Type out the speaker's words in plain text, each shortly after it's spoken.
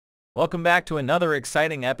Welcome back to another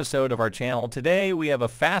exciting episode of our channel. Today we have a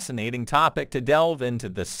fascinating topic to delve into: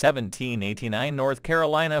 the 1789 North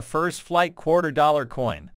Carolina First Flight $quarter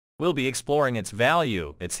coin. We'll be exploring its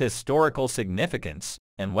value, its historical significance,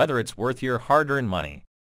 and whether it's worth your hard-earned money.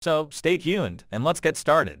 So stay tuned and let's get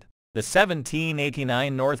started. The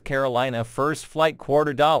 1789 North Carolina First Flight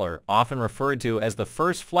 $quarter, often referred to as the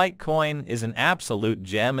First Flight coin, is an absolute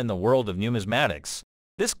gem in the world of numismatics.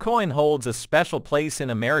 This coin holds a special place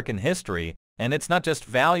in American history, and it's not just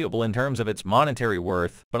valuable in terms of its monetary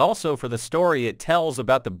worth, but also for the story it tells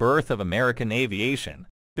about the birth of American aviation.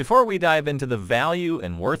 Before we dive into the value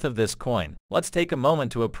and worth of this coin, let's take a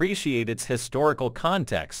moment to appreciate its historical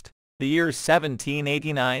context. The year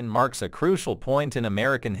 1789 marks a crucial point in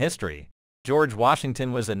American history. George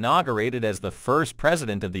Washington was inaugurated as the first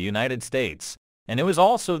president of the United States, and it was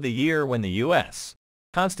also the year when the U.S.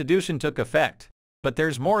 Constitution took effect. But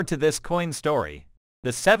there's more to this coin story. The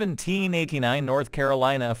 1789 North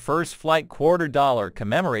Carolina First Flight $quarter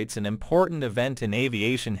commemorates an important event in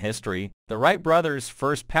aviation history: the Wright brothers'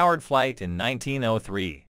 first powered flight in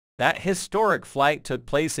 1903. That historic flight took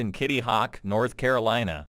place in Kitty Hawk, North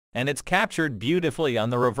Carolina, and it's captured beautifully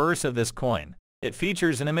on the reverse of this coin. It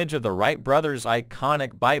features an image of the Wright brothers'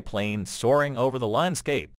 iconic biplane soaring over the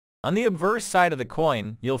landscape. On the obverse side of the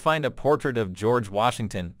coin, you'll find a portrait of George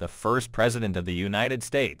Washington, the first president of the United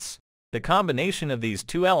States. The combination of these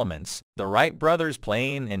two elements, the Wright brothers'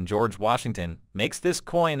 plane and George Washington, makes this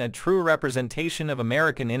coin a true representation of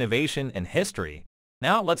American innovation and history.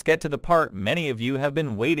 Now let's get to the part many of you have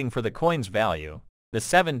been waiting for: the coin's value. The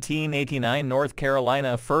 1789 North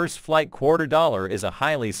Carolina First Flight $quarter is a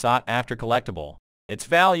highly sought-after collectible. Its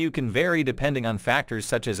value can vary depending on factors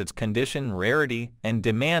such as its condition, rarity, and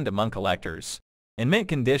demand among collectors. In mint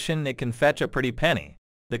condition, it can fetch a pretty penny.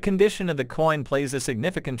 The condition of the coin plays a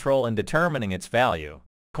significant role in determining its value.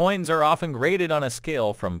 Coins are often graded on a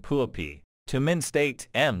scale from PUP to mint state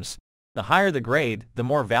Ms. The higher the grade, the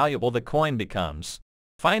more valuable the coin becomes.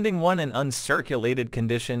 Finding one in uncirculated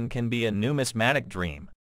condition can be a numismatic dream.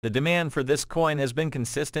 The demand for this coin has been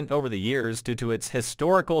consistent over the years due to its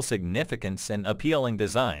historical significance and appealing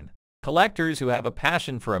design. Collectors who have a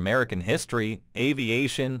passion for American history,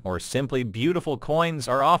 aviation, or simply beautiful coins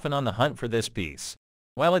are often on the hunt for this piece.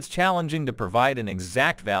 While it's challenging to provide an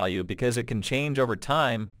exact value because it can change over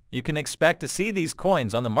time, you can expect to see these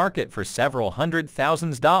coins on the market for several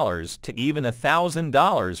 $100,000s to even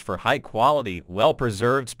 $1,000 for high-quality,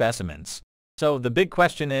 well-preserved specimens. So the big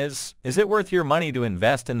question is it worth your money to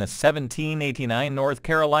invest in the 1789 North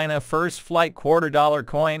Carolina First Flight $quarter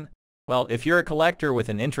coin? Well, if you're a collector with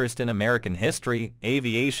an interest in American history,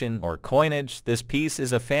 aviation, or coinage, this piece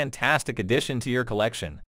is a fantastic addition to your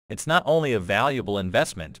collection. It's not only a valuable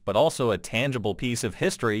investment, but also a tangible piece of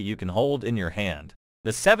history you can hold in your hand. The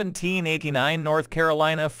 1789 North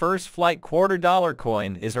Carolina First Flight $quarter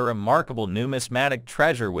coin is a remarkable numismatic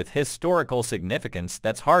treasure with historical significance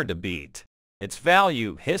that's hard to beat. Its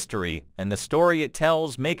value, history, and the story it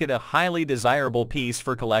tells make it a highly desirable piece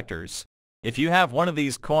for collectors. If you have one of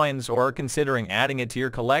these coins or are considering adding it to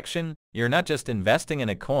your collection, you're not just investing in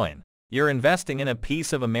a coin, you're investing in a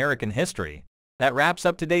piece of American history. That wraps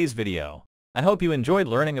up today's video. I hope you enjoyed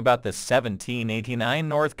learning about the 1789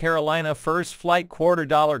 North Carolina First Flight $quarter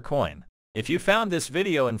coin. If you found this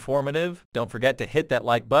video informative, don't forget to hit that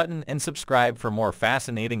like button and subscribe for more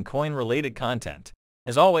fascinating coin-related content.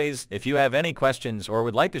 As always, if you have any questions or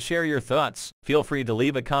would like to share your thoughts, feel free to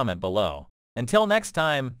leave a comment below. Until next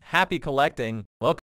time, happy collecting. Welcome.